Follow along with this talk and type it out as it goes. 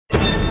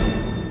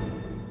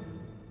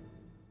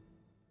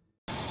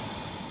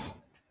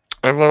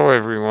Hello,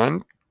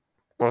 everyone.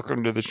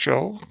 Welcome to the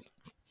show.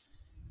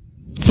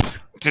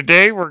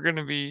 Today, we're going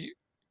to be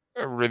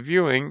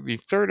reviewing the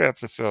third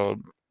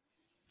episode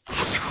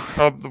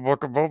of the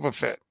Book of Boba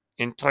Fett,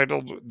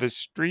 entitled The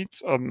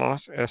Streets of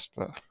Mos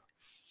Espa.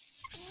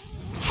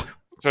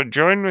 So,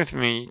 join with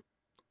me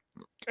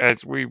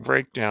as we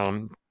break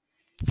down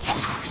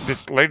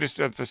this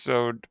latest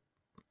episode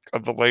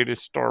of the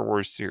latest Star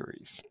Wars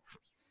series.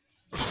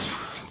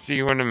 See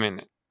you in a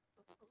minute.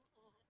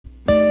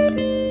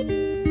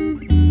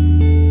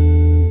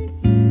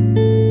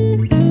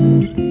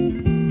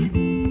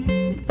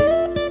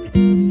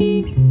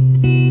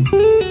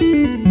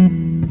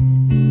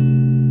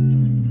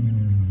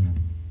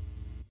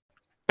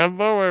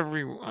 Hello,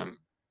 everyone.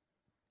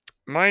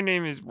 My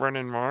name is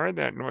Brennan Marr.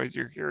 That noise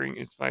you're hearing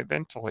is my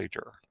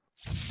ventilator.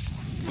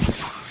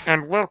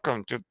 And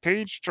welcome to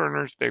Page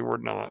Turners They Were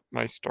Not,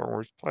 my Star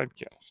Wars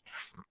podcast.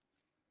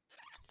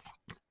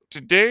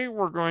 Today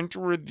we're going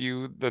to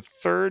review the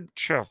third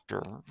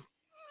chapter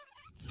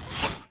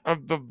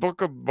of the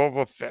Book of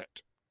Boba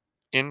Fett,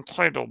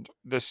 entitled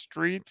The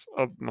Streets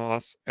of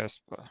Mos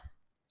Espa.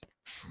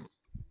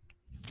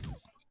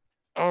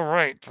 All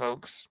right,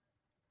 folks.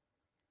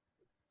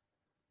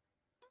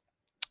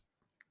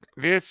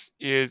 This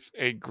is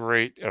a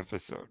great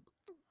episode.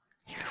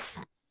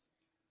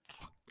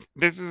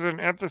 This is an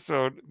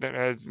episode that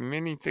has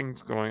many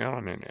things going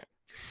on in it.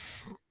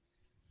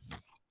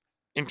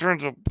 In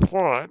terms of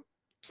plot,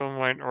 some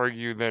might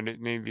argue that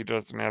it maybe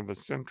doesn't have a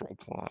central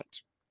plot.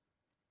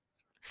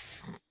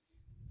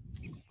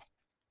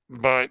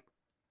 But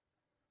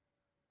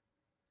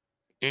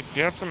it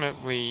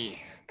definitely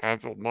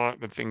has a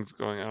lot of things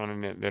going on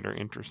in it that are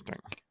interesting.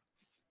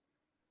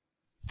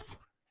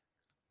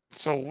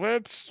 So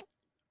let's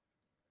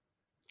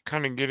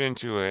kind of get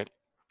into it.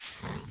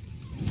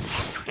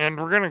 And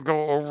we're going to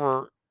go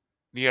over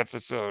the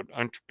episode.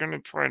 I'm going to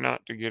try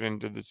not to get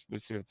into the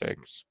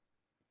specifics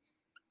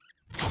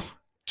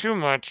too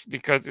much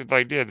because if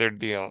I did, there'd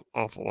be an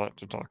awful lot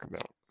to talk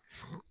about.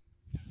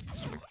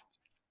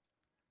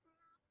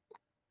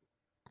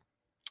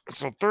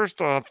 So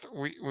first off,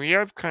 we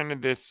have kind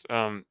of this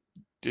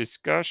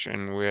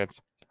discussion with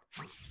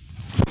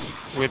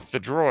the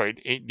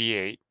droid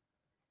 8D8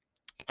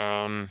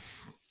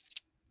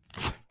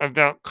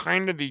 about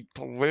kind of the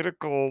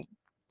political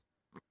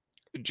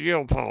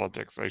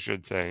geopolitics, I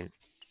should say,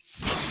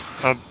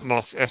 of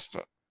Mos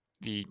Espa,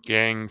 the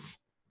gangs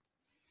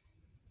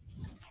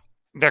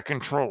that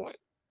control it.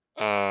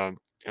 And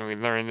we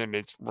learn that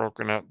it's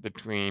broken up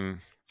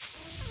between,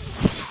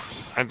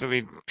 I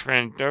believe,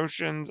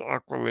 Trandoshans,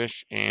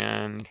 Aqualish,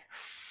 and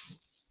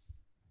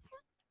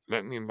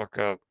let me look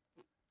up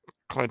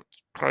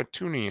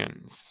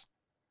Klatooinians.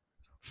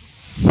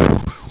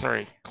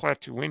 Sorry,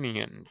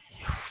 Klatooinians.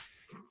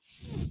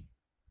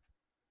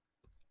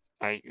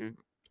 I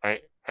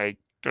I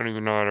don't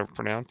even know how to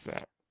pronounce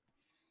that.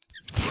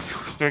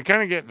 So we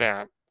kind of get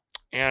that,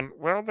 and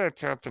while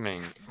that's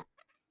happening,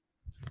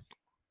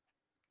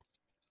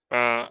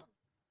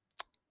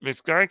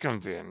 this guy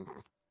comes in.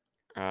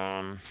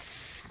 And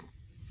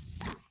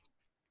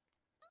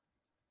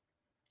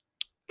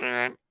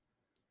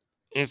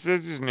it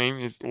says his name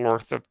is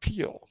Lortha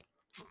Peel.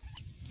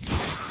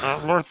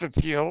 Lortha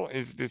Peel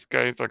is this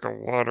guy's like a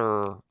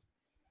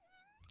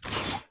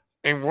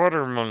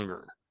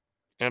watermonger.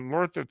 And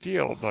Lortha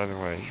Peel, by the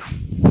way,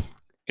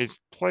 is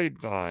played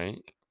by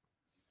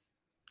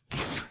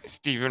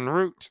Stephen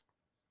Root.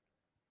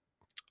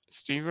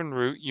 Stephen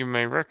Root, you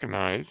may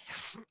recognize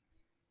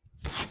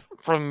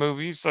from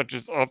movies such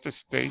as Office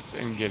Space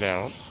and Get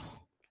Out.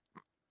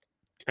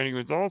 And he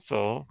was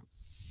also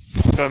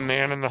the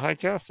Man in the High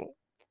Castle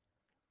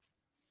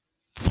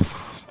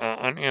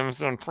on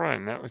Amazon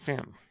Prime. That was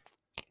him.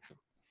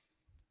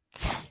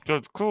 So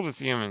it's cool to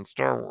see him in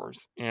Star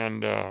Wars.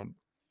 And,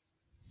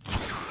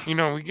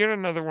 we get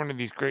another one of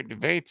these great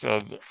debates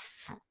of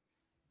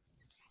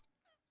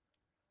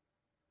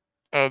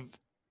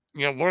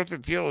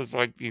Lortha Peel is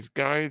like, these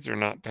guys are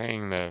not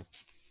paying the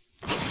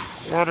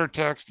water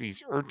tax,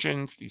 these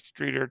urchins, these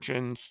street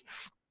urchins.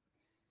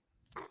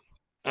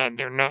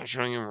 They're not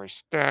showing him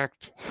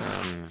respect.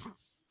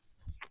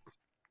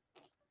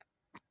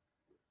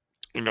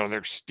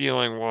 They're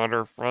stealing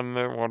water from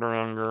the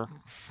watermonger.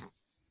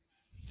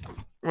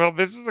 Well,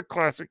 this is a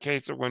classic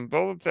case of when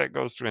Boba Fett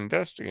goes to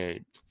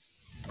investigate,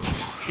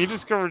 he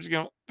discovers,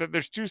 that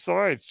there's two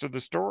sides to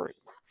the story.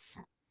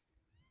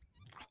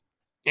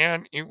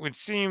 And it would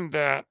seem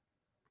that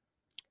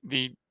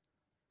that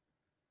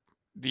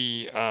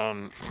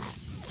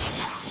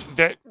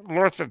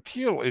Lortha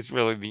Peel is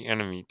really the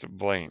enemy to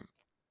blame.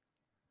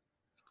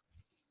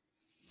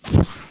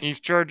 He's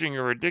charging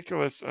a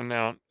ridiculous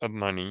amount of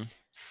money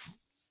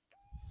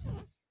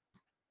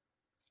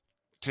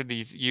to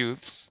these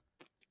youths.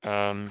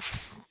 They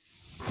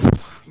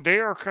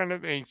are kind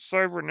of a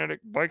cybernetic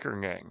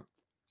biker gang.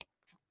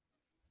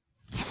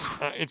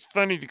 It's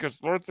funny because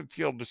Lortha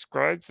Peel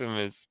describes them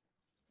as,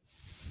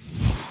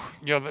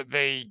 that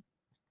they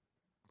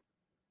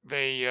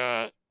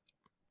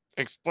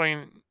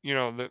explain,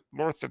 that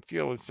Lortha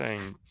Peel is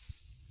saying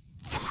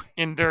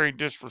in very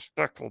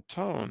disrespectful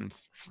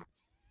tones.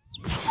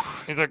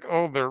 He's like,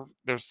 "Oh,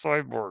 they're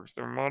cyborgs.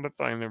 They're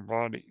modifying their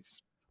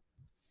bodies."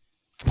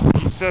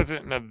 He says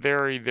it in a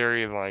very,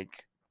 very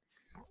like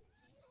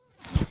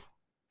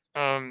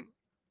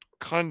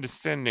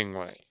condescending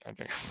way, I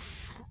think.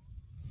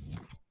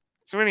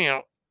 So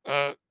anyhow,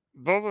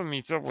 Boba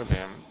meets up with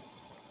him,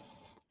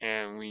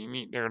 and we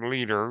meet their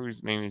leader,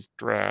 whose name is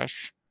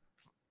Drash.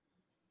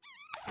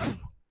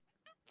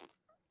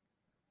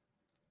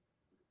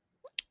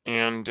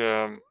 And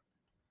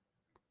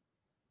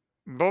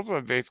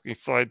Boba basically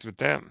sides with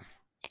them.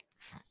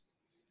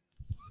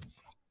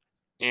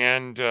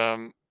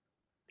 And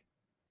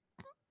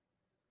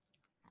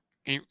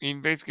he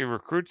basically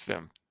recruits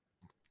them.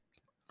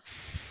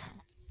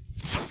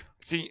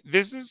 See,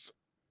 this is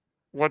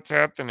what's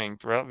happening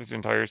throughout this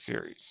entire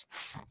series.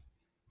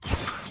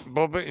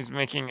 Boba is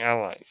making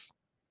allies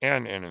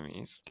and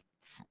enemies,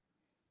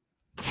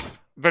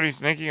 but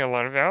he's making a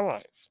lot of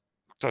allies.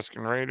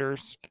 Tusken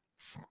Raiders,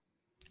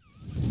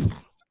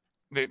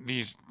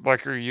 these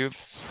biker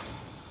youths,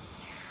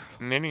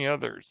 many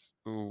others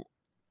who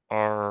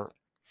are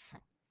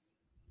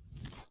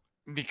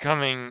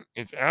becoming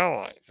his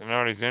allies and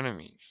not his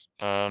enemies.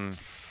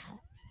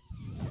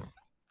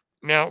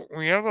 Now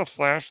we have a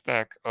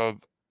flashback of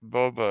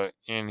Boba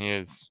in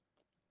his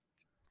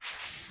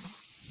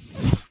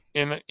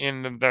in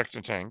the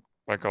Bacta tank,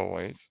 like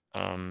always.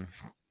 And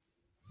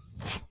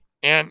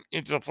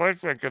it's a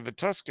flashback of the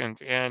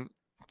Tuskens, and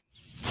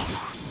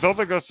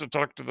Boba goes to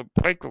talk to the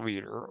Pike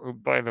leader, who,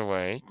 by the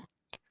way,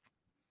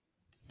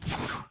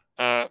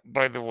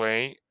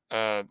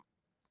 the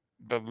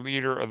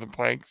leader of the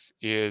Pikes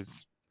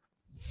is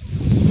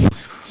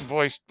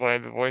voiced by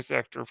the voice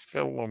actor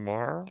Phil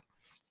Lamar,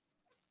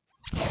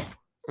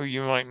 who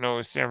you might know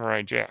as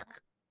Samurai Jack.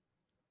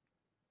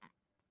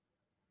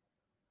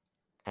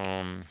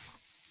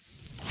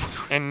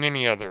 And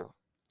many other,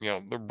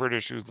 the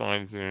British whose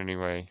lines it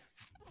anyway.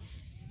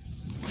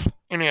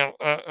 Anyhow,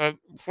 a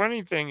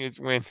funny thing is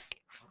when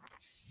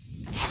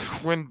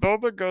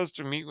Boba goes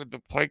to meet with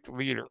the Pike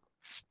leader,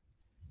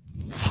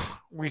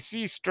 we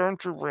see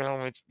stormtrooper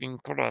helmets being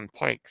put on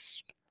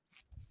Pikes.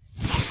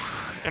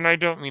 And I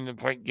don't mean the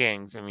Pike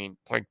gangs, I mean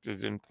Pikes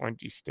as in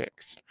pointy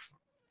sticks.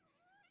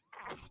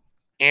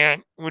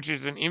 And which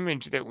is an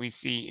image that we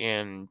see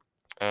in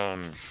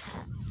The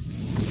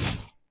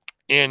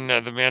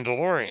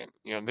Mandalorian.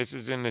 This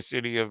is in the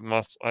city of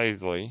Mos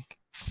Eisley.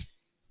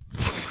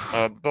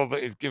 Boba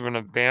is given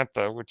a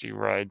bantha, which he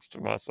rides to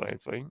Mos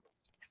Eisley.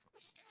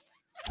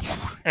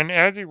 And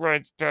as he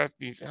rides past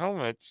these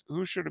helmets,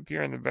 who should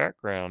appear in the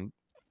background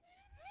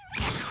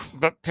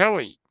but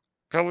Peli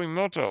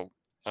Motto,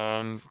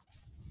 the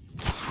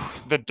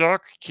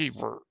dock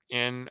keeper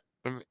in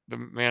the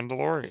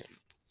Mandalorian,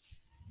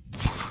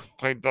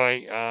 played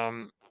by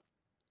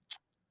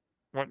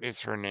what is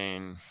her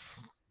name?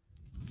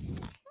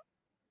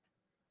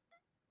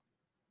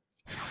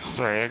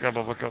 Sorry, I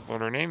gotta look up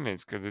what her name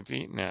is because it's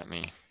eating at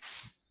me.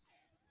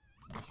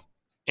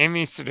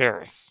 Amy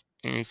Sedaris.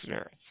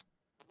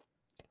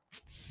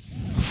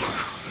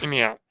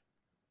 Anyhow,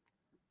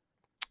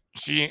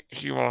 she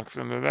walks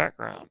in the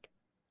background,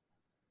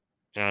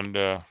 and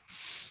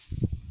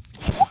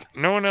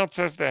no one else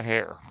has that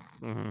hair.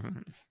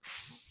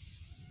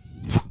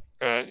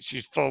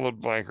 She's followed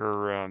by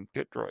her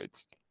pit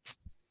droids.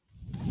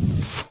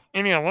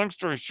 Anyhow, long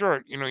story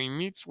short, he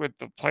meets with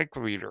the Pike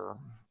leader.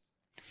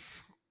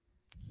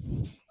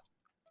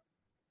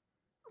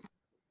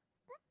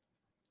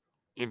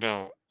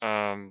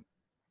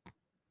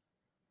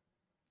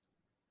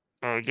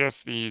 I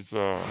guess these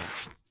there's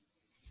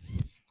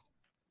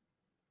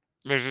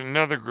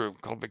another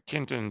group called the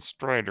Kenton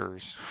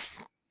Striders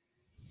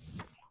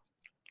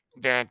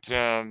that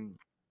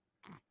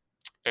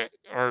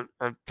are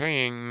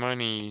paying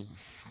money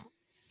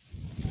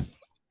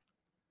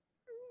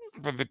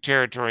for the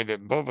territory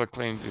that Boba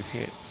claims is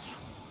his.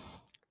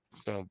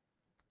 So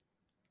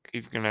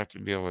he's gonna have to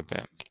deal with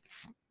them.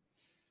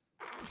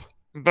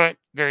 But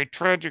very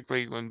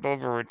tragically, when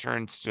Boba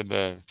returns to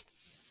the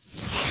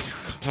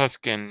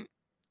Tusken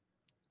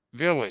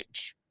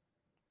village,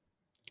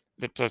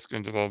 the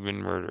Tuskens have all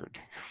been murdered.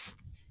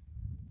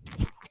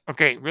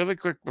 Okay, really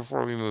quick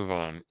before we move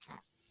on.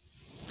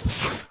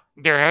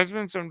 There has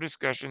been some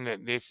discussion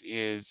that this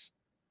is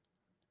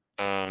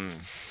I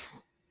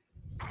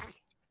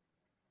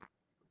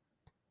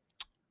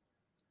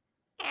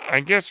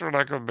guess for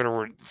lack of a better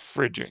word,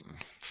 fridging.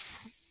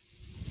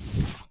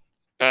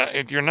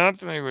 If you're not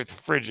familiar with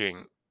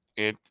fridging,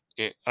 I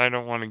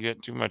don't want to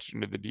get too much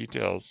into the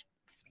details,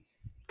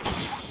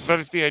 but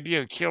it's the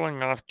idea of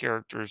killing off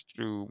characters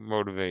to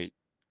motivate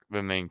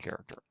the main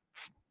character,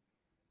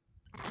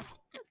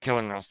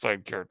 killing off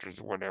side characters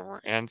or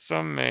whatever. And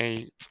some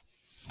may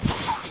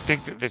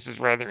think that this is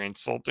rather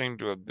insulting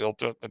to have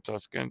built up the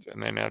Tuskens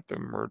and then have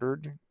them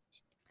murdered.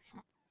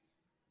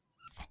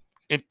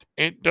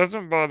 It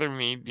doesn't bother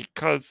me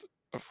because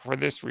for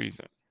this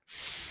reason.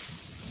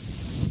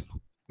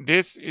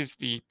 This is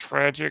the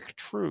tragic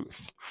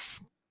truth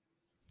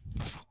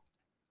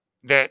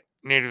that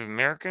Native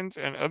Americans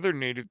and other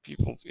native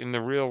peoples in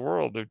the real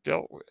world have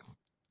dealt with.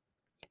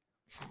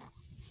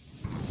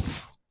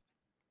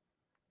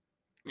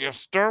 Yeah,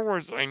 Star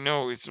Wars, I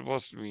know, is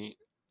supposed to be,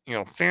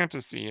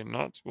 fantasy and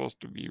not supposed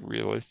to be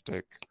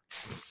realistic.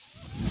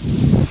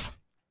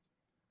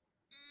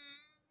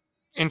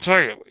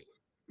 Entirely.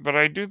 But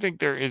I do think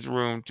there is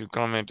room to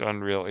comment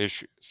on real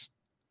issues.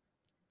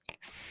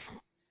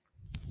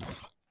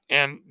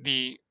 And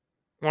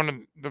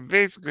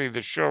basically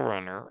the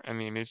showrunner, I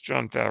mean, it's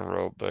Jon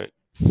Favreau, but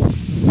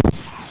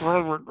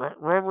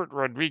Robert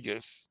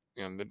Rodriguez,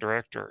 the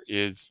director,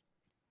 is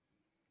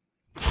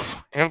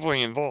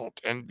heavily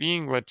involved. And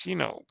being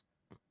Latino,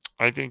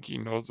 I think he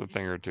knows a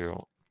thing or two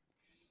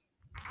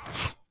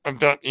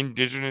about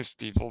indigenous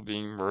people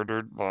being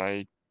murdered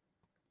by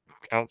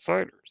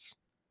outsiders.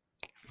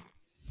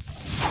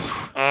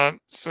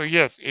 So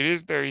yes, it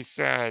is very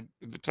sad,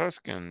 the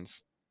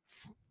Tuscans,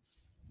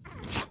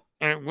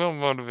 and it will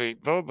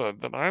motivate Boba,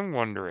 but I'm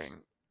wondering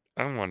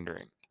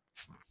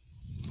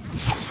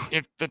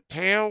if the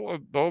tale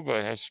of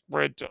Boba has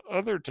spread to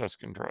other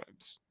Tuscan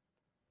tribes.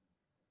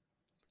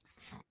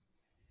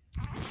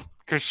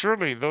 Because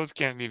surely those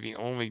can't be the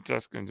only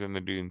Tuscans in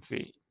the Dune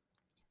Sea.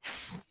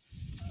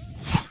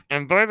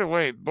 And by the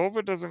way,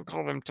 Boba doesn't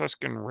call them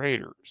Tuscan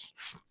Raiders.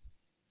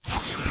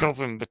 He calls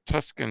them the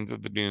Tuscans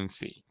of the Dune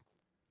Sea.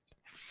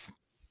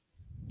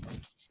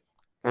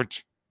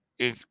 Which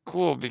is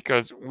cool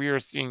because we are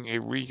seeing a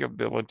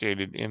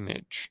rehabilitated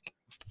image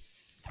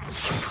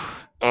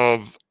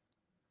of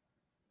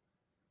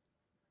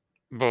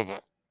Boba.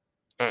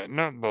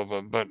 Not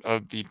Boba, but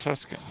of the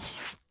Tuscans.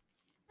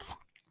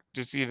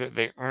 To see that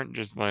they aren't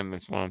just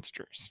mindless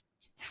monsters.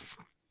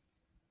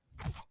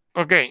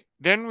 Okay,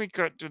 then we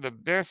cut to the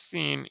best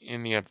scene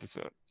in the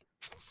episode.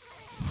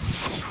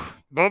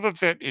 Boba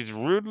Fett is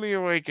rudely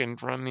awakened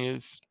from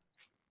his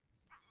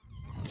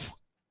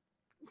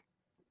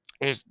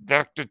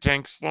Dr.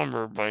 Tank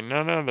slumber by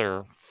none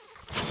other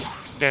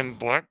than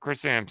Black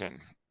Chrysanthemum.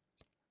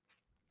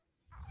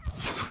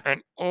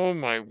 And oh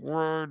my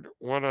word,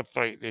 what a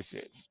fight this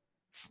is.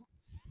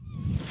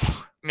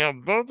 Now,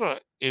 Boba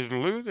is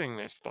losing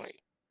this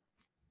fight.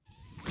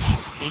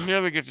 He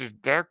nearly gets his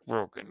back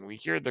broken. We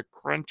hear the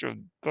crunch of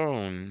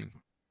bone.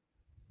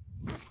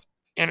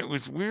 And it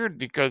was weird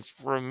because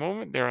for a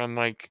moment there, I'm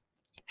like,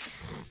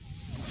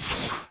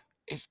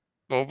 is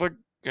Boba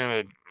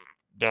gonna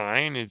die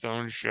in his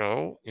own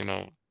show?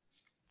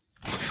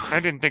 I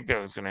didn't think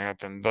that was gonna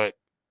happen, but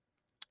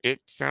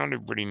it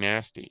sounded pretty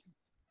nasty.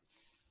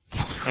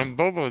 And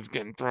Boba was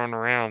getting thrown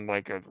around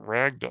like a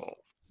rag doll.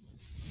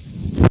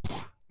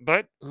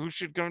 But who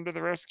should come to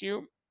the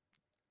rescue?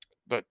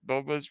 But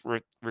Boba's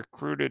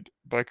recruited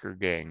biker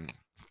gang.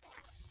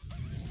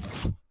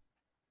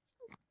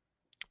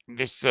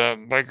 This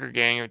biker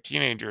gang of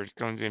teenagers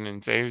comes in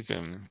and saves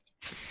him.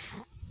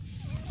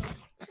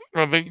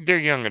 Well, they're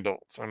young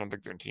adults. I don't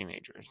think they're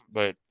teenagers.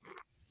 But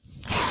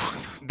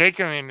they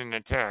come in and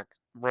attack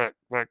Black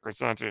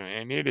Chrysanthemum,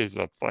 and it is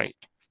a fight.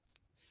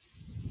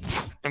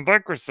 And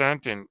Black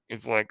Chrysanthemum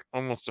is like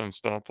almost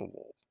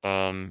unstoppable.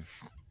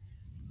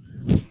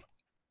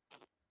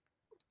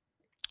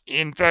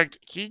 In fact,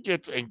 he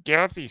gets a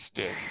gaffy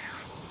stick,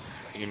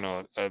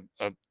 a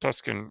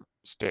Tuscan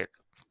stick,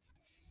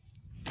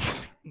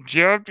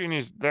 jabbed in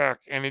his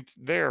back, and it's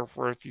there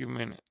for a few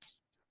minutes.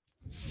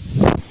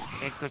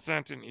 And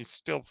Chrysanthemum is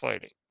still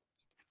fighting.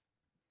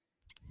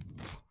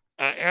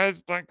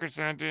 As Black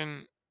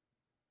Chrysanthemum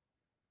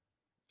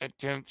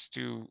attempts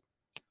to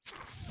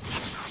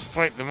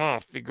fight them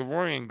off, the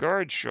Gamorrean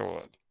guards show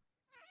up.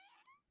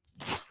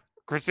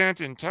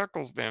 Chrysanthemum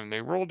tackles them.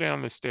 They roll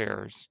down the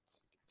stairs.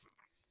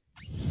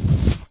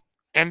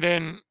 And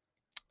then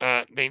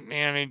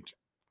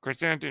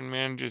Chrysanthemum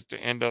manages to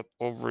end up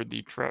over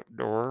the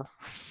trapdoor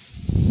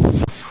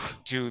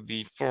to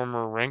the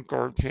former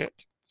Rancor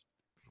pit.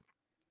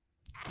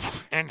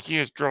 And he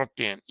is dropped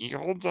in. He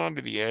holds on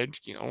to the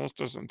edge. He almost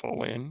doesn't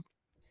fall in.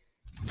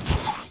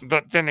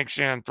 But Fennec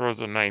Shand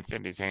throws a knife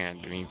in his hand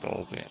and he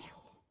falls in.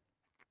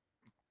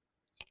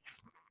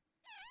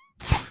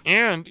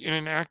 And in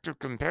an act of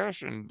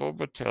compassion,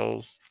 Boba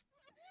tells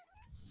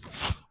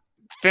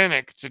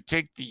Fennec to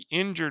take the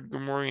injured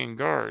Gamorrean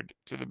guard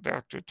to the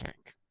Bacta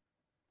tank.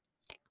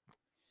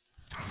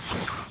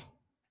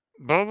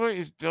 Boba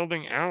is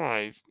building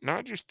allies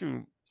not just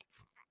through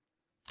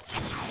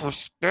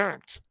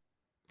respect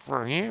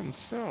for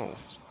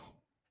himself.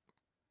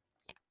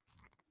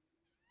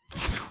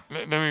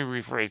 Let me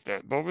rephrase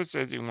that. Boba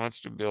says he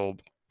wants to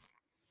build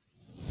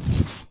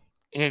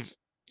his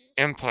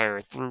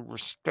empire through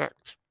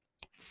respect.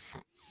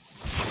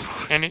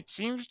 And it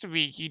seems to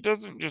be he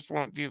doesn't just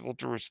want people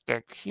to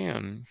respect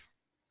him,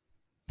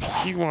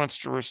 he wants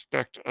to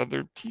respect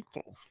other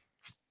people.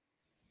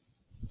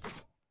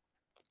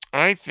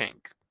 I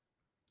think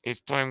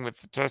his time with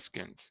the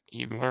Tuscans,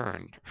 he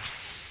learned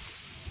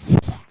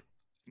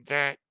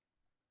that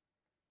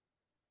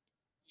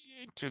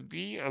to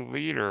be a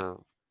leader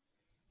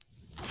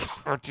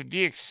or to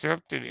be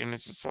accepted in a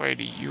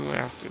society, you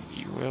have to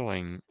be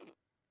willing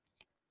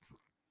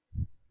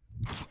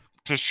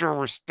to show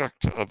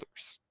respect to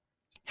others.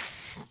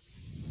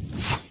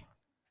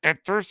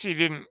 At first, he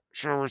didn't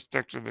show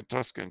respect to the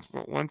Tuscans,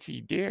 but once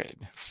he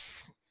did,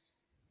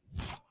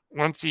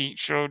 once he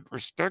showed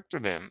respect to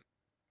them,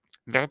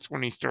 that's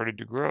when he started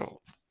to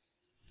grow.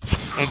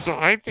 And so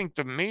I think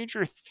the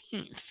major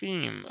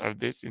theme of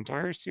this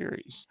entire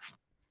series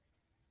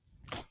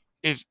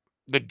is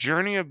the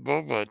journey of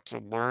Boba to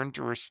learn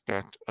to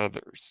respect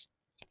others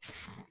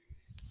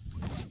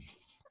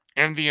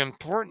and the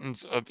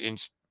importance of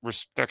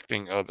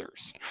respecting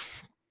others.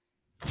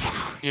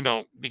 You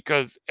know,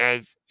 because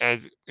as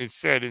is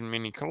said in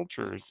many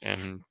cultures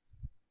and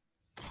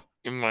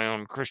in my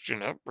own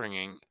Christian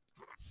upbringing,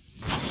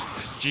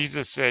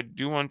 Jesus said,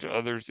 "Do unto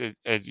others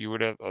as you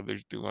would have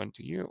others do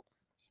unto you."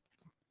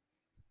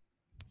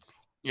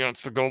 You know,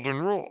 it's the golden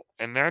rule,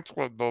 and that's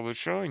what Boba's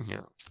showing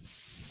here.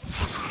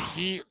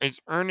 He is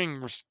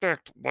earning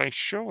respect by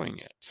showing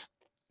it,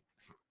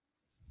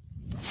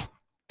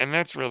 and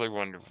that's really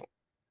wonderful.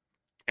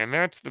 And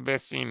that's the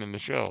best scene in the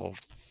show,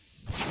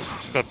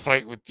 the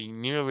fight with the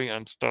nearly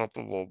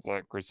unstoppable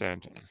Black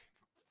Chrysanthemum.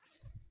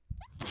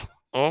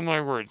 Oh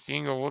my word,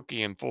 seeing a Wookiee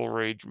in full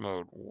rage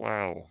mode,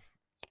 wow.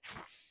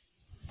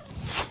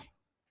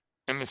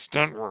 And the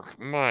stunt work,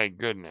 my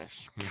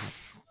goodness.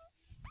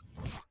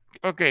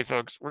 Okay,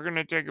 folks, we're going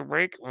to take a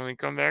break. When we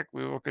come back,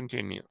 we will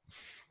continue.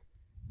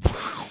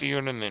 See you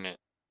in a minute.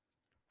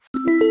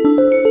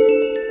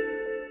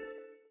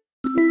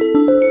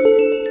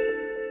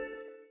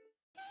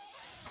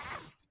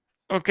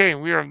 Okay,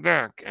 we are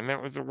back, and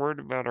that was a word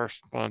about our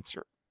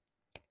sponsor.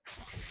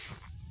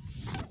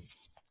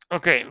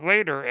 Okay,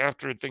 later,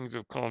 after things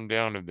have calmed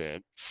down a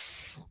bit,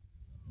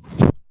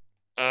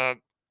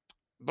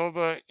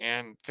 Boba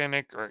and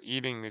Fennec are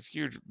eating this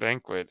huge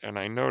banquet, and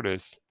I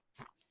noticed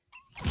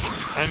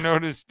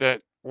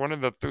that one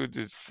of the foods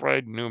is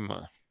fried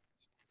Numa.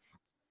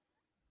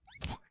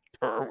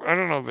 Or I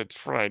don't know if it's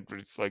fried, but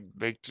it's like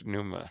baked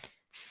Numa.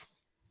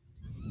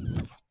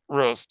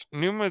 Roast.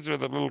 Numas are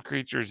the little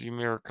creatures you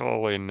may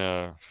recall in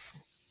The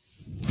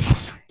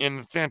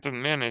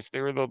Phantom Menace. They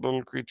were the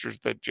little creatures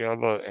that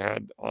Jabba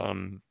had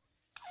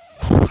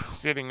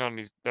sitting on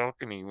his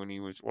balcony when he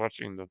was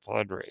watching the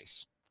pod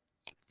race.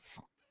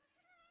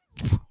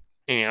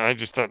 Yeah, I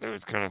just thought that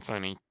was kind of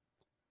funny.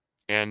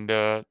 And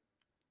a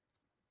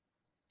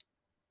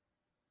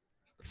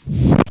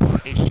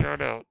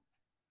shout out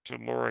to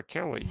Laura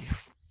Kelly,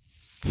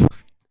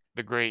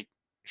 the great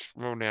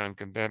Schmoedown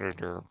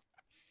competitor.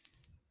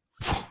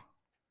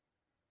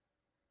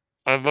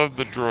 I love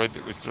the droid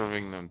that was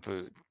serving them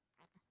food.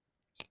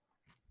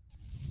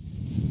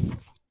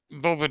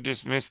 Boba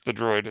dismissed the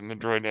droid, and the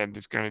droid had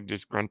this kind of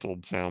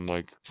disgruntled sound,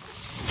 like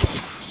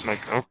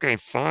okay,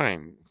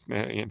 fine,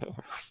 you know.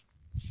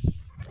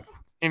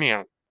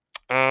 Anyhow,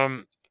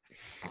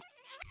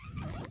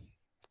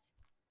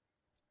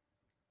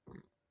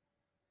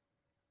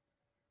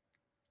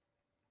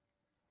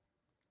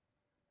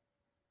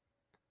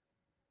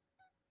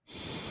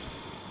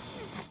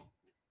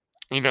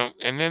 you know,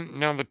 and then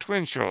now the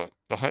twins show up,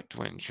 the Hutt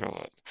twins show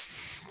up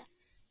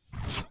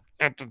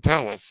at the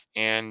palace,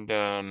 and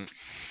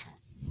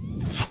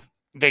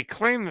they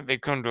claim that they've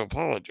come to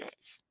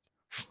apologize.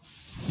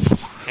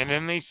 And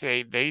then they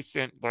say they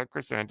sent Black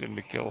Chrysanthemum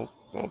to kill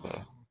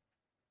Boba.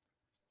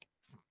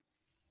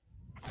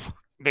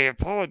 They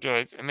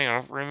apologize and they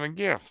offer him a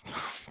gift.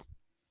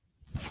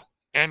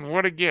 And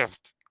what a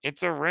gift!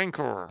 It's a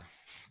Rancor.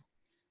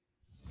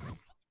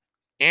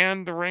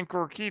 And the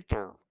Rancor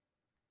Keeper.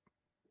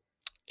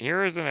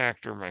 Here is an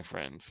actor, my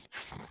friends,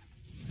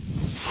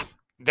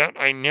 that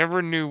I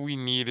never knew we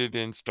needed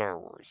in Star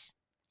Wars.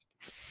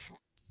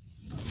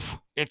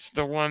 It's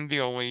the one, the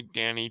only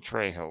Danny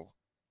Trejo.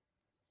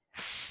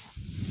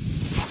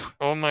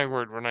 Oh my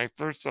word, when I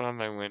first saw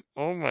him, I went,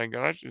 oh my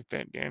gosh, is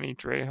that Danny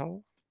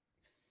Trejo?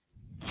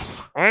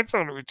 I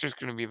thought it was just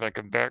going to be like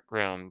a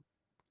background,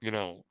 you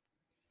know.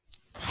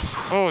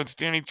 Oh, it's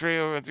Danny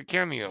Trejo as a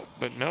cameo.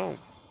 But no,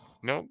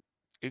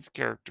 his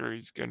character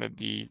is going to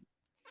be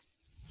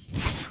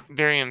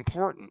very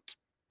important.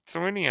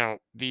 So anyhow,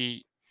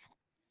 the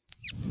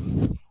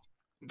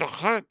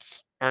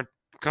Hutts are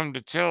come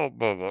to tell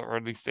Boba, or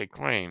at least they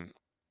claim,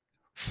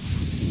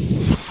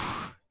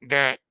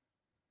 that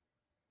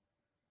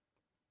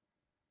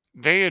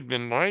they had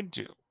been lied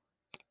to,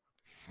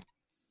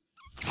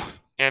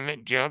 and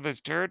that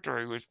Jabba's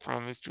territory was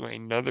promised to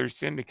another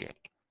syndicate.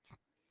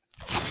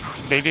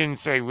 They didn't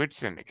say which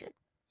syndicate.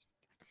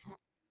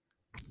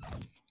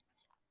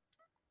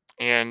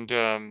 And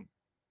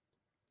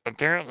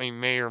apparently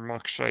Mayor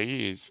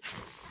Moksha'iz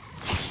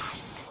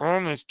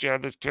promised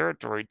Jabba's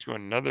territory to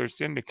another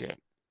syndicate,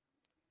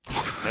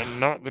 and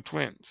not the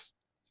twins.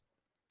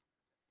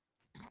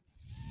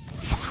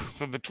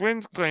 So the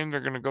twins claim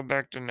they're going to go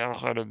back to Nal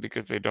Hutta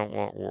because they don't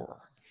want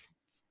war.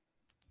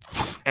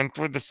 And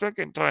for the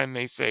second time,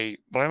 they say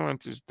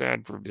violence is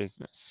bad for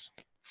business.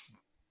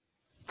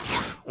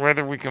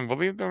 Whether we can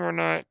believe them or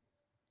not,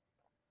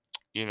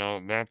 you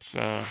know, that's,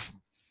 I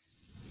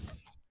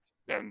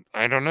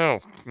don't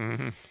know.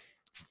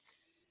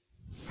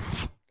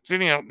 So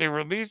anyhow, they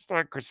released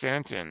Black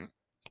Chrysanthemum.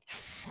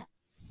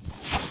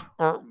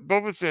 Or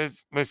Boba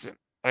says, listen,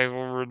 I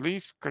will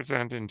release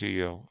Chrysanthemum to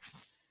you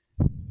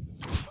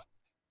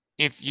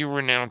if you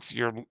renounce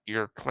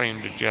your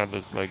claim to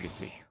Jabba's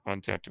legacy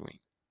on Tatooine.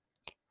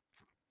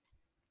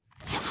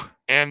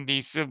 And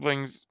the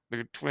siblings,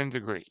 the twins,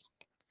 agree.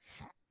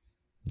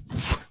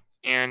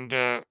 And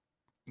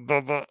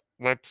Boba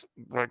lets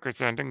Black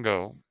Chrysanthemum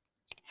go.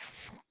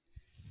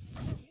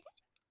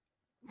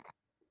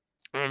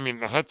 I mean,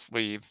 the Hutts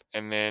leave,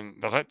 and then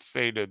the Hutts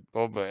say to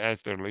Boba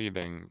as they're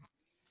leaving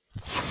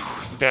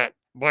that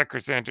Black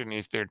Chrysanthemum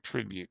is their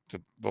tribute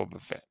to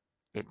Boba Fett.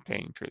 They're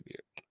paying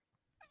tribute.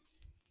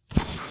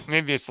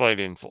 Maybe a slight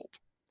insult,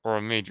 or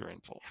a major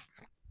insult.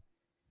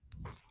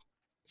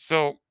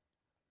 So,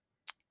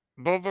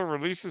 Boba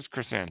releases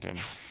Chrysanthemum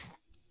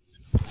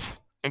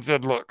and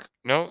said, look,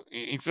 no,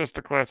 he says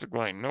the classic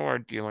line, no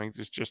hard feelings,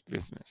 it's just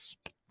business.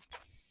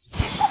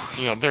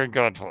 You know, they're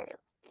Godfather.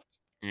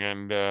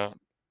 And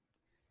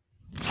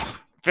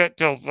Fett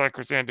tells Black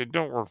Chrysanthemum,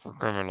 don't work for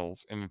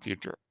criminals in the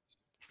future.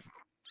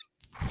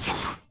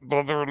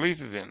 Boba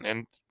releases him,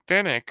 and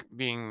Fennec,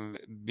 being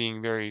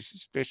very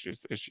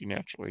suspicious as she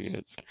naturally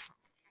is,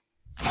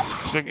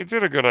 like, is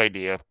it a good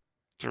idea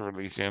to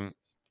release him?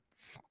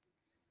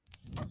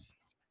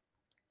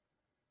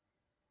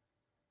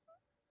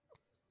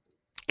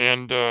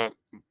 And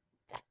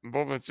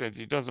Boba says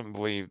he doesn't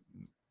believe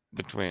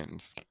the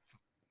twins.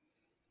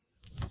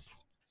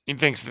 He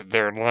thinks that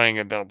they're lying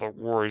about the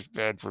war is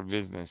bad for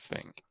business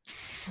thing.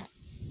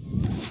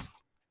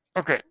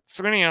 Okay,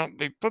 so anyhow,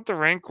 they put the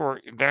Rancor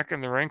back in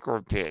the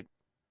Rancor pit,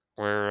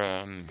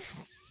 where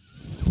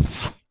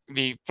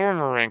the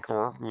former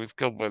Rancor, who was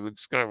killed by Luke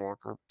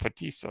Skywalker,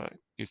 Patissa,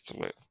 used to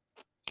live.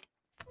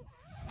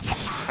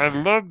 I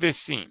love this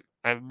scene.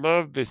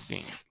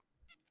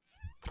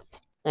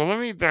 Well, let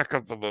me back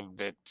up a little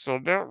bit. So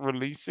about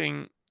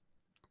releasing,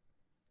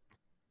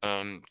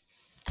 well,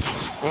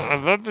 I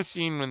love the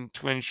scene when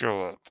twins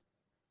show up.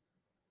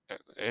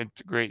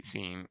 It's a great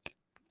scene.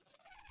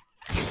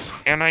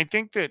 And I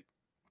think that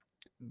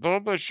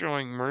Boba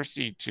showing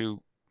mercy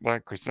to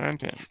Black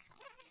Chrysanthemum,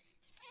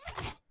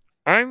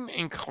 I'm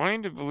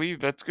inclined to believe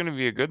that's going to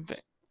be a good thing.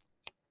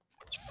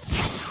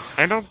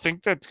 I don't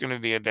think that's going to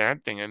be a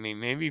bad thing. I mean,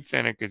 maybe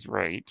Fennec is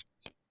right.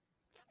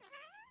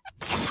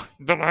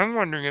 But I'm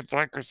wondering if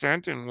Black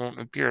Chrysanthemum won't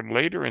appear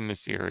later in the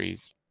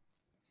series,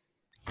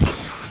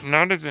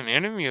 not as an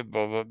enemy of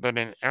Boba, but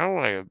an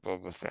ally of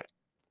Boba Fett.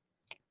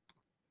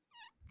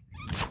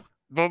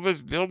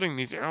 Boba's building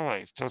these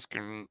allies,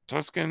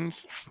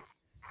 Tuskens,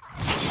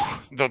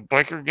 the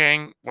biker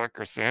gang, Black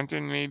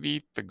Chrysanthemum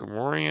maybe, the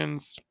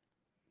Gamorreans.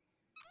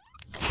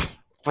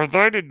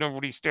 Provided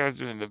nobody stabs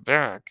him in the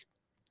back,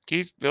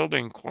 he's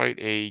building quite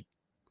a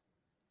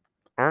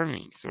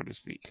army, so to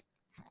speak,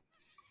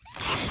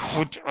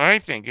 which I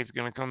think is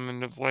going to come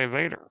into play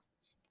later.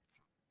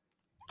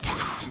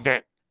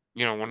 That,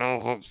 you know, when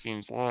all hope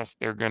seems lost,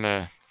 they're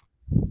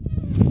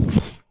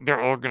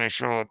all gonna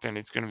show up, and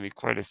it's gonna be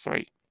quite a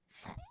sight.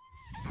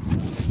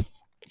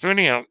 So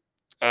anyhow,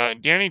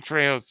 Danny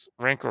Trejo's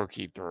Rancor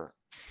Keeper.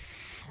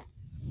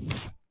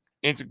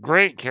 It's a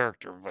great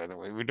character, by the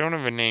way. We don't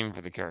have a name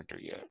for the character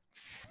yet.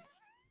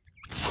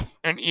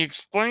 And he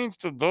explains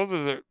to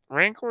Boba that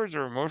Rancors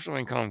are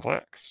emotionally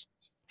complex.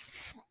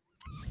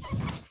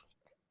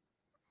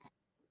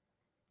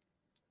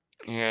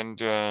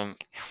 And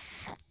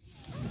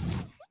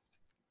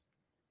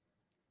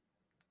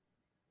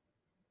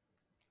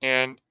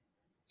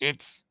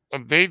it's a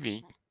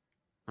baby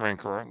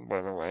Rancor,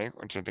 by the way,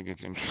 which I think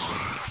is interesting.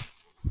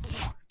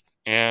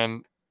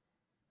 And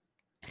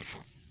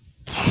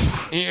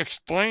he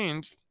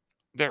explains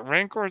that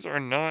Rancors are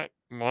not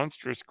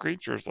monstrous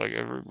creatures like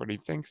everybody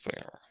thinks they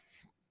are.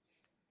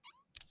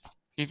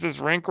 He says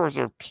Rancors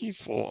are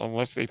peaceful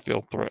unless they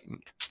feel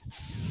threatened.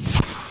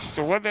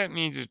 So what that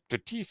means is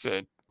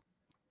Patissa,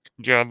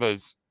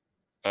 Jabba's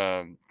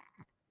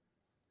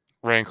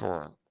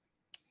Rancor,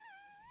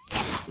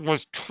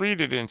 was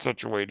treated in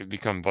such a way to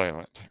become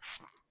violent.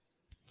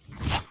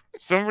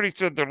 Somebody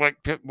said they're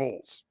like pit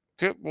bulls.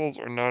 Pit bulls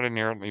are not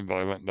inherently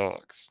violent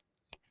dogs,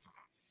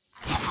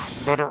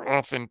 but are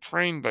often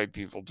trained by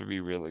people to be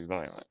really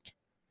violent.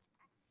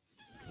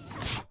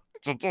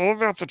 So it's all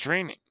about the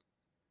training.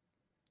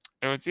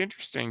 And what's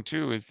interesting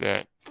too is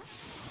that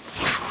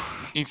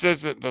he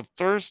says that the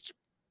first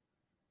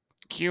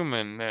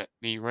human that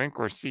the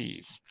Rancor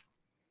sees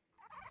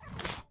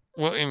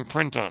will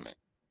imprint on it.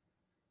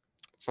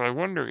 So I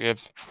wonder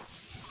if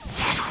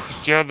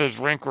Jabba's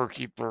Rancor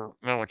Keeper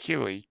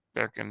Malakili,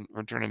 back in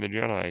Return of the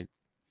Jedi,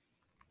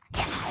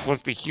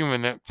 was the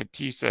human that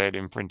Patissa had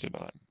imprinted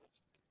on.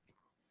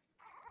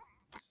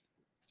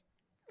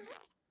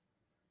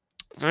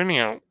 So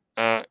anyhow,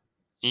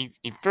 he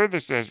further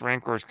says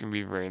Rancors can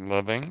be very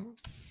loving.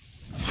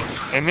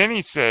 And then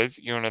he says,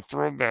 you know, in a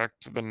throwback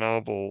to the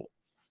novel,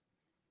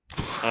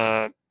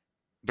 The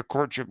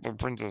Courtship of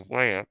Princess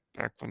Leia,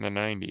 back from the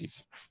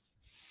 90s,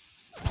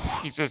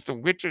 he says the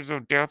witches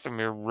of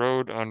Dathomir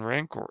rode on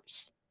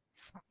Rancors.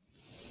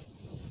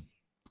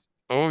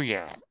 Oh,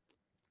 yeah.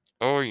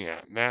 Oh,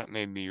 yeah. That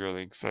made me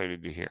really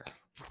excited to hear.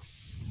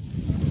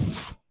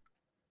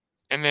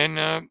 And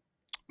then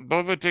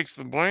Boba takes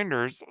the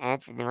blinders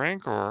off of the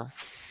Rancor,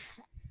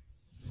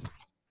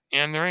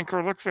 and the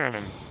Rancor looks at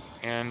him,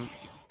 and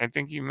I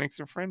think he makes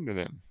a friend with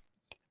him.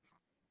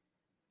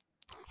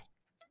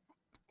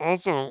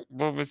 Also,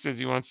 Boba says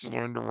he wants to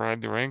learn to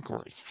ride the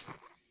Rancors.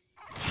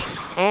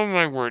 Oh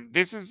my word,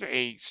 this is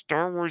a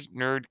Star Wars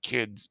nerd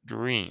kid's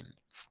dream.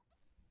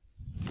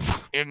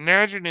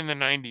 Imagine in the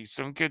 90s,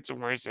 some kids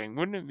somewhere saying,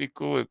 wouldn't it be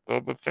cool if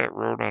Boba Fett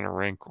rode on a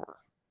Rancor?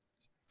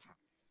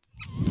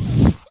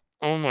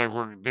 Oh my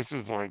word, this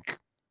is like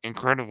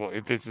incredible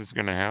if this is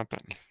going to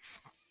happen.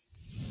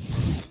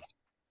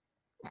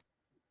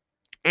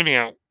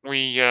 Anyhow,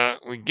 we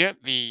get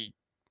the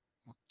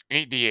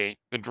 8D8,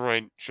 the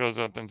droid shows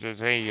up and says,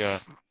 hey,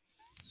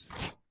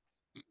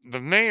 the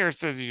mayor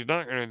says he's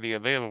not going to be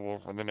available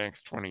for the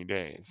next 20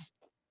 days.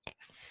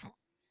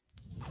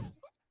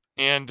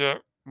 And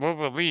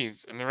Boba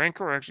leaves, and the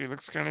Rancor actually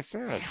looks kind of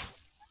sad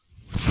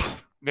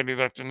that he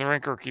left. And the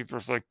Rancor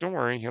keeper's like, don't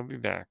worry, he'll be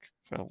back.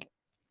 So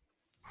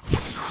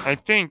I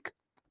think,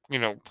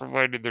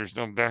 provided there's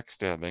no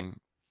backstabbing,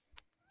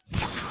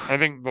 I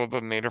think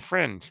Boba made a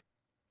friend.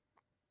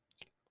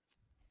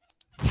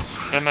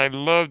 And I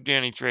love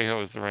Danny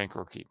Trejo as the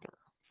Rancor keeper.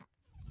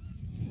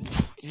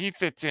 He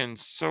fits in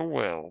so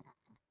well.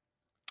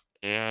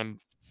 And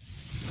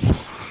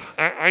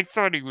I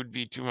thought he would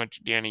be too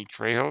much Danny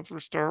Trejo for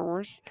Star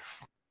Wars.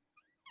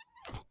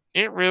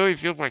 It really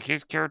feels like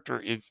his character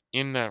is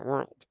in that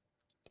world.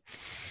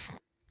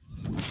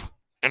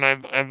 And I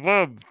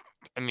love,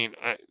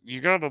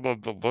 you gotta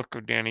love the look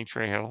of Danny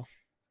Trejo.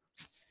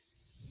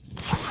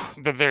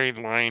 The very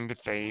lined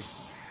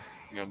face,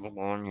 the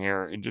long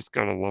hair. You just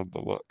gotta love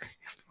the look.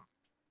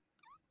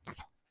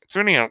 So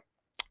anyhow,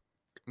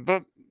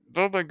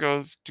 Boba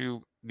goes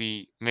to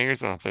the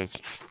mayor's office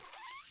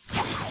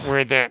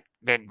where that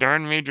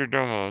darn Major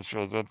Domo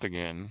shows up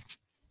again.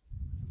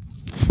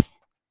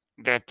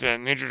 That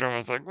Major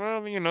Domo's like,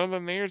 well, the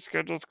mayor's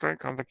schedule's quite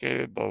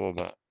complicated, blah, blah,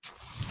 blah.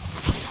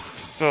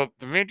 So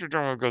the Major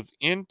Domo goes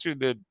into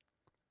the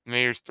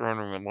mayor's throne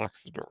room and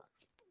locks the door.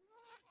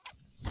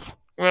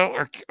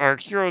 Well, our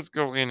heroes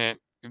go in it,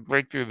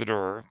 break through the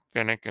door,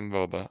 Fennec and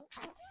Boba.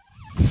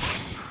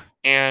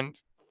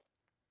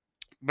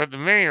 But the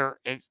mayor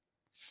is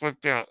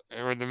slipped out,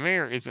 or the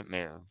mayor isn't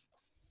there.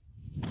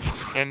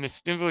 And the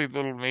snivelly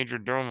little Major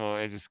Domo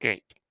has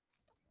escaped.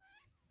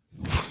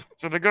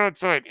 So they go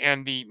outside,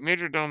 and the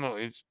Major Domo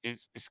is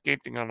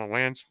escaping on a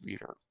land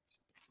speeder.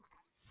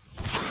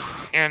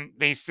 And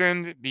they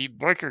send the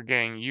biker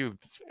gang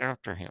youths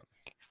after him.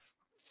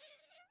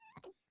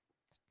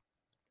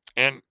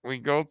 And we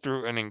go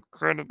through an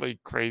incredibly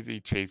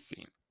crazy chase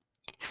scene.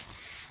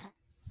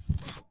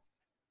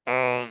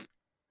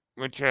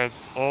 Which has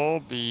all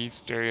the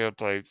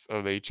stereotypes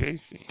of a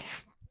chase scene.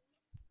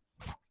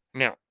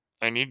 Now,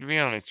 I need to be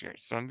honest here.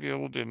 Some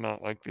people did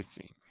not like this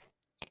scene.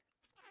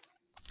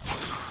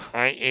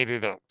 I ate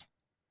it up.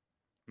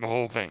 The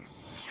whole thing.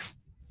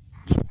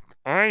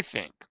 I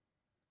think,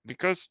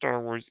 because Star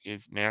Wars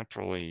is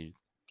naturally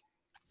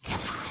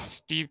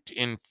steeped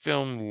in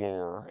film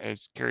lore,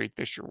 as Carrie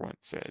Fisher once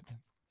said,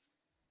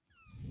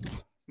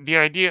 the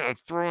idea of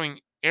throwing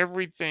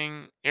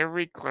everything,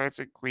 every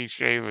classic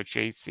cliche of a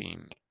chase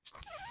scene,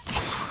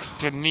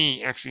 to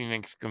me, actually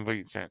makes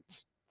complete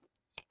sense.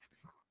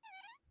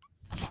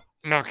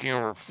 Knocking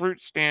over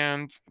fruit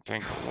stands, a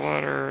tank of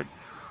water,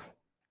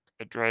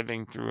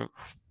 driving through,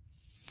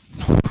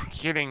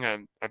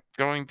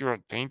 going through a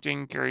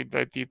painting carried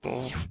by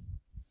people,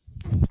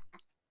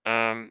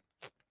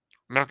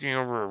 knocking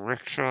over a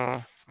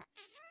rickshaw.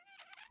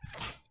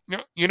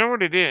 No, you know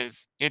what it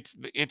is? It's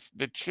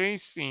the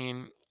chase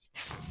scene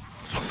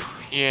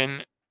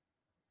in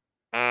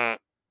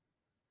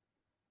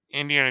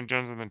Indiana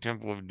Jones and the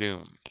Temple of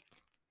Doom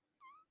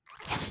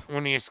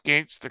when he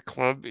escapes the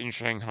club in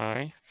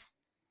Shanghai.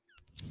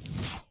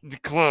 The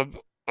club,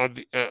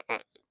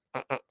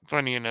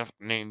 funny enough,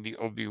 named the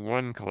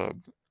Obi-Wan Club.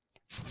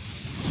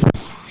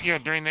 Yeah,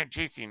 during that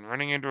chase scene,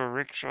 running into a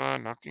rickshaw,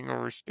 knocking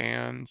over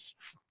stands.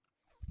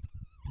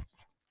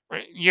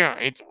 Right, yeah,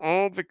 it's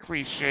all the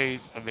cliches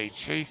of a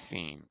chase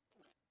scene.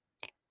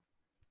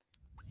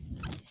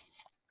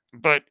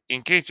 But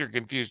in case you're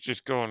confused,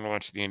 just go and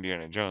watch the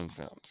Indiana Jones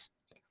films.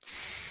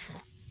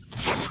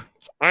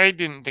 I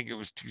didn't think it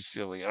was too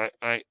silly.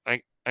 I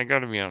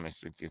gotta be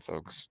honest with you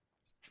folks.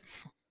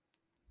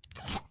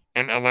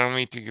 And allow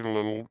me to get a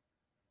little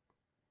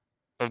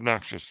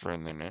obnoxious for a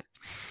minute.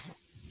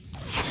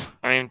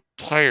 I am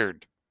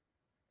tired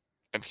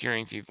of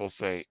hearing people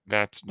say,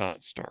 that's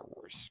not Star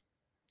Wars.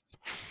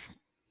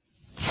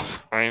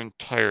 I am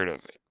tired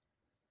of it.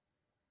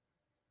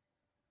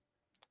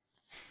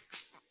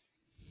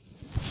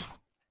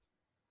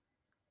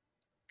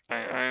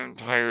 I am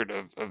tired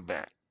of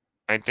that.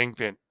 I think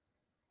that,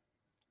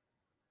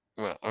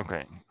 well,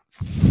 okay.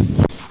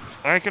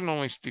 I can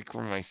only speak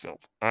for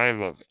myself. I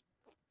love it.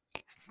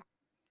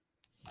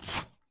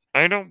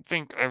 I don't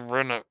think I've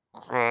run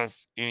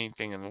across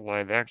anything in the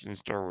live action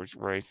Star Wars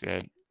where I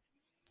said,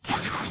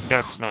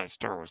 that's not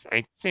Star Wars.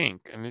 I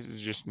think, and this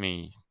is just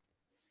me,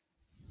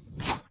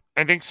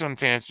 I think some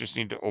fans just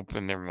need to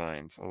open their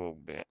minds a little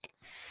bit.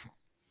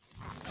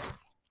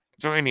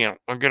 So anyhow,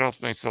 I'll get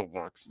off my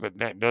soapbox, but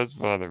that does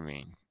bother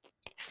me.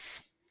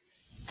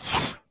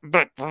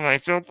 But for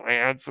myself, I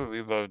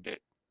absolutely loved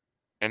it.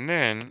 And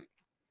then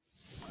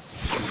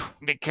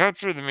they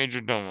capture the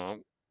Major Domo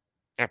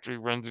after he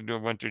runs into a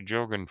bunch of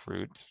Jogan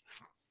fruits,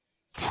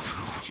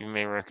 which you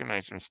may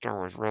recognize from Star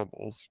Wars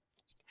Rebels.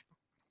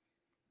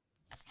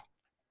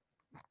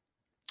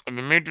 And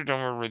the Major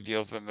Domo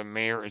reveals that the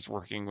mayor is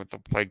working with the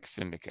Pike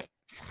Syndicate.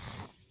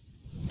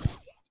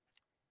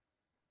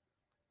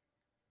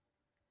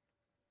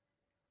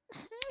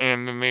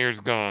 And the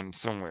mayor's gone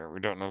somewhere. We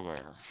don't know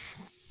where.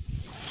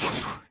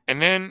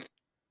 And then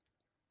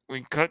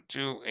we cut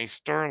to a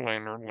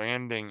Starliner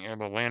landing at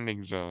a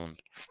landing zone.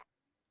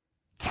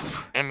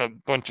 And a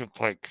bunch of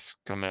Pikes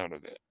come out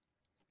of it.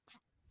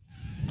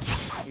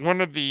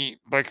 One of the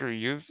biker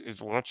youths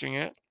is watching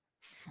it.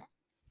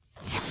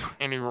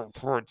 And he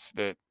reports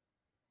that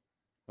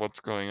what's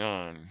going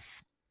on.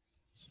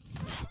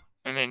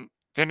 And then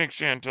Fennec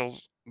Shand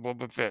tells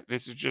Boba Fett,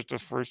 this is just a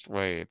first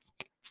wave.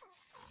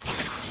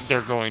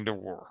 They're going to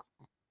war.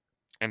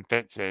 And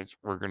Fett says,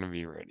 we're going to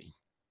be ready.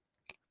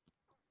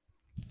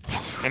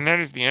 And that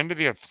is the end of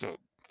the episode.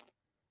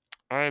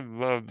 I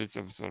love this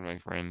episode, my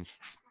friends.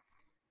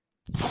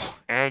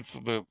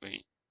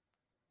 Absolutely.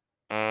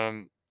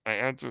 I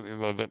absolutely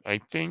love it. I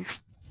think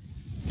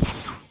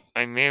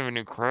I may have a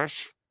new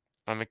crush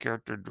on the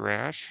character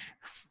Drash.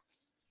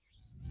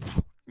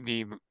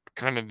 The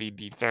kind of the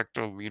de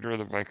facto leader of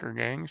the biker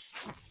gangs.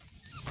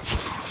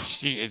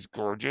 She is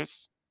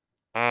gorgeous.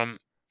 I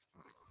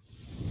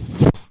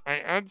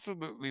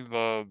absolutely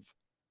love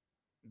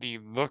the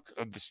look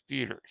of the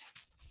speeders.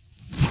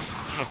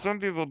 Now, some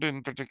people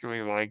didn't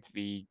particularly like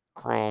the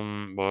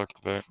chrome look,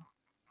 the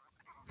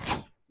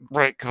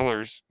bright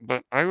colors,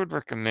 but I would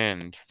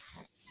recommend,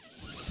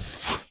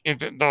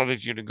 if it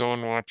bothers you, to go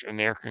and watch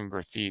American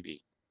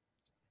Graffiti.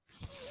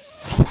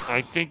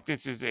 I think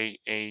this is it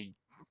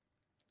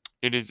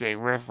is a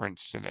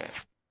reference to that.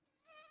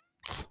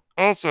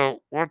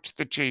 Also, watch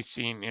the chase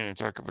scene in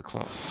Attack of the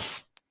Clones.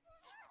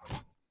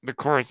 The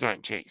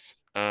Coruscant chase.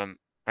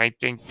 I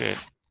think that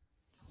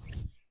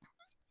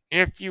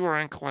if you are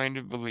inclined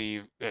to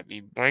believe that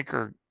the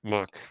biker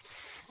look,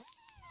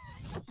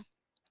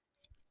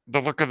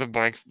 the look of the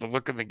bikes, the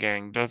look of the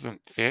gang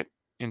doesn't fit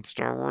in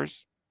Star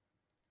Wars,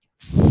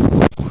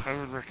 I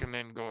would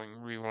recommend going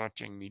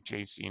rewatching the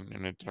chase scene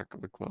in Attack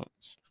of the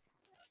Clones.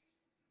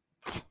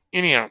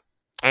 Anyhow,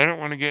 I don't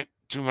want to get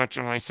too much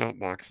on my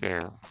soapbox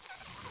there.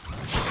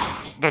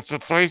 But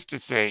suffice to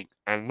say,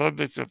 I love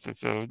this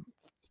episode.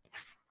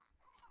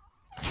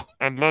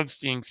 I love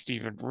seeing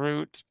Stephen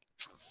Root.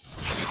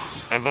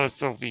 I love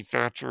Sophie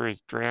Thatcher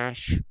as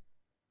Drash.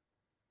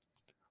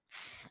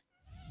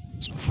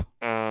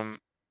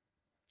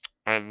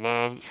 I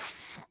love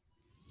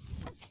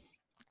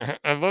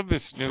the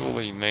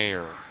snoodly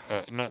mayor.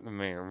 Not the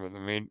mayor, but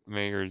the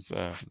mayor's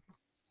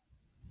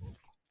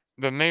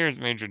the mayor's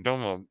major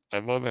domo. I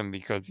love him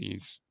because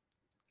he's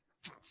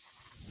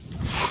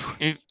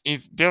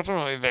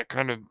definitely that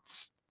kind of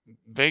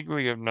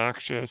vaguely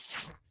obnoxious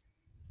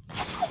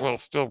while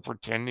still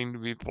pretending to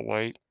be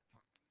polite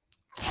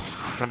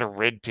kind of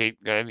red tape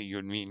guy that you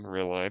would meet in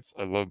real life.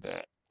 I love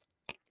that.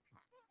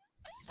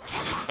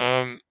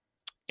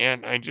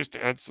 And I just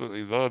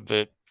absolutely love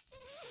that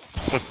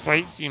the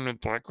fight scene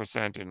with Black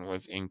Chrysanthemum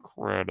was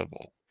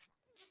incredible.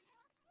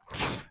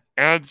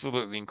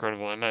 Absolutely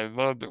incredible. And I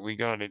love that we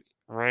got it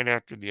right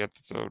after the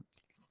episode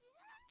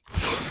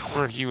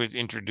where he was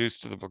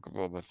introduced to the Book of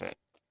Boba Fett.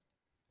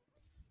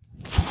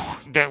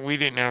 That we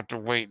didn't have to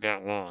wait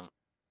that long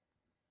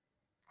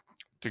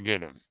to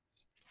get him.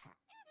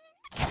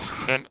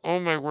 And oh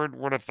my word,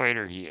 what a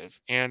fighter he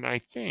is. And I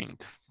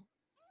think,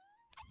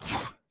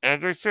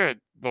 as I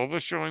said,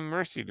 Boba's showing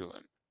mercy to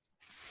him.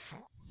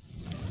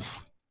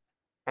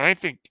 I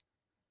think,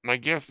 my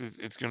guess is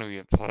it's going to be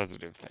a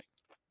positive thing.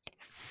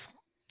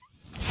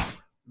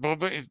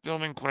 Boba is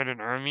building quite an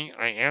army.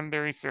 I am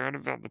very sad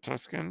about the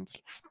Tuskens.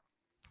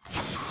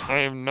 I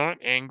am not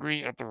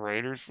angry at the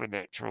writers for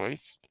that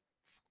choice,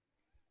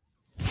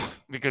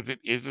 because it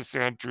is a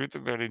sad truth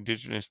about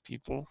indigenous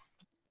people.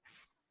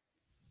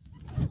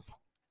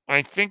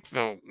 I think,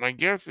 though, my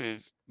guess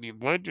is the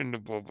legend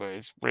of Boba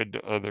is spread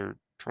to other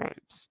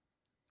tribes.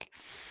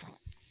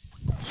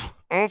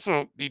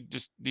 Also, the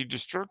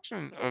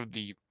destruction of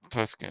the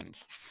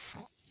Tuskens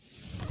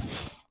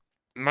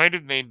might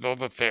have made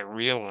Boba Fett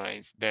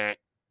realize that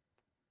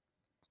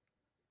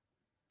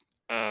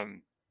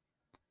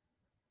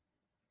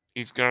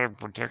he's got to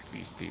protect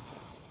these people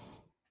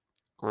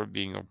who are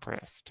being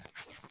oppressed.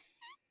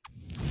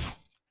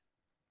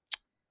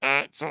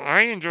 So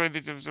I enjoyed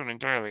this episode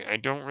entirely. I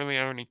don't really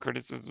have any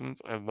criticisms.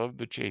 I love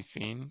the chase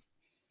scene.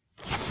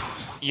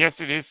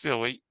 Yes, it is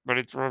silly, but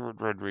it's Robert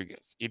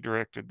Rodriguez. He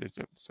directed this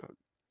episode.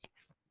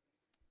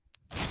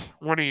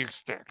 What do you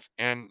expect?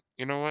 And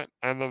you know what?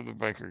 I love the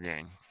biker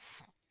gang.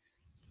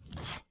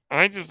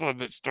 I just love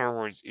that Star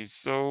Wars is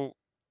so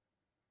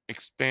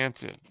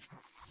expansive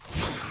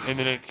and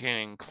that it can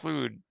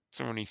include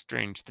so many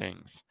strange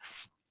things.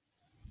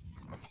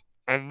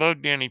 I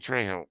love Danny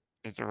Trejo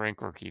as a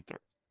Rancor Keeper.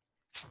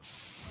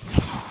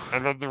 I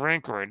love the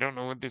Rancor. I don't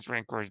know what this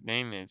Rancor's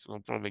name is.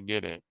 We'll probably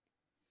get it.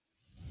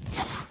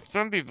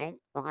 Some people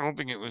were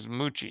hoping it was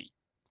Moochie,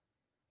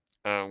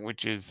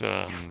 which is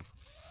the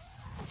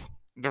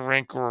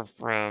Rancor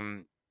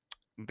from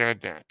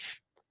Bad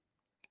Batch.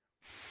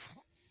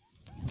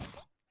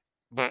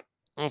 But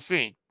we'll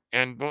see.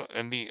 And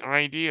the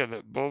idea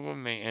that Boba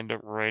may end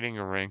up riding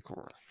a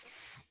Rancor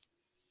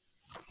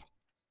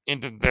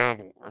into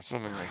battle or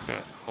something like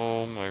that.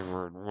 Oh my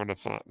word, what a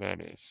thought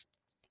that is.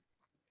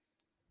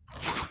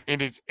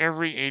 It is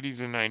every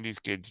 80s and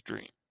 90s kid's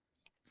dream.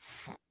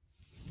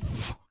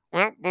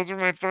 Well, those are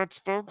my thoughts,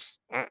 folks.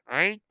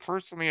 I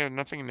personally have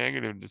nothing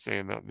negative to say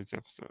about this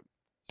episode.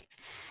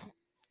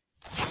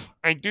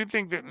 I do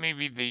think that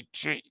maybe the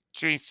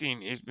chase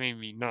scene is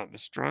maybe not the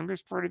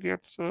strongest part of the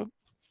episode,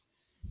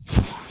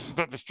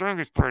 but the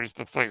strongest part is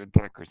the fight with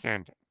Black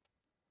Chrysanthemum.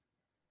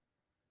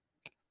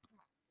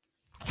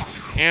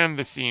 And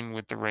the scene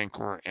with the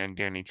Rancor and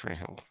Danny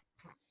Trejo.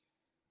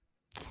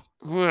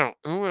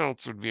 Who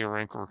else would be a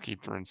Rancor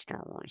keeper in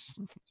Star Wars?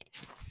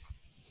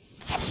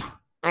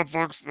 Well,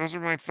 folks, those are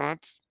my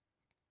thoughts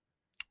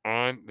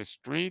on the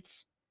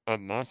streets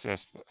of Mos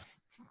Espa.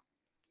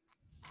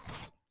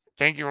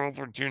 Thank you all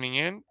for tuning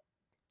in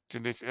to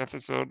this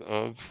episode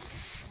of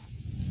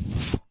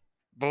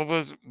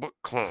Boba's Book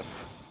Club,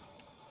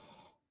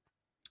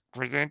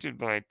 presented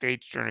by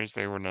Page Turners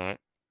They Were Not,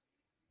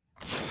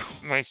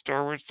 my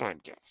Star Wars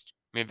podcast.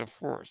 May the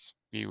Force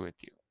be with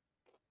you.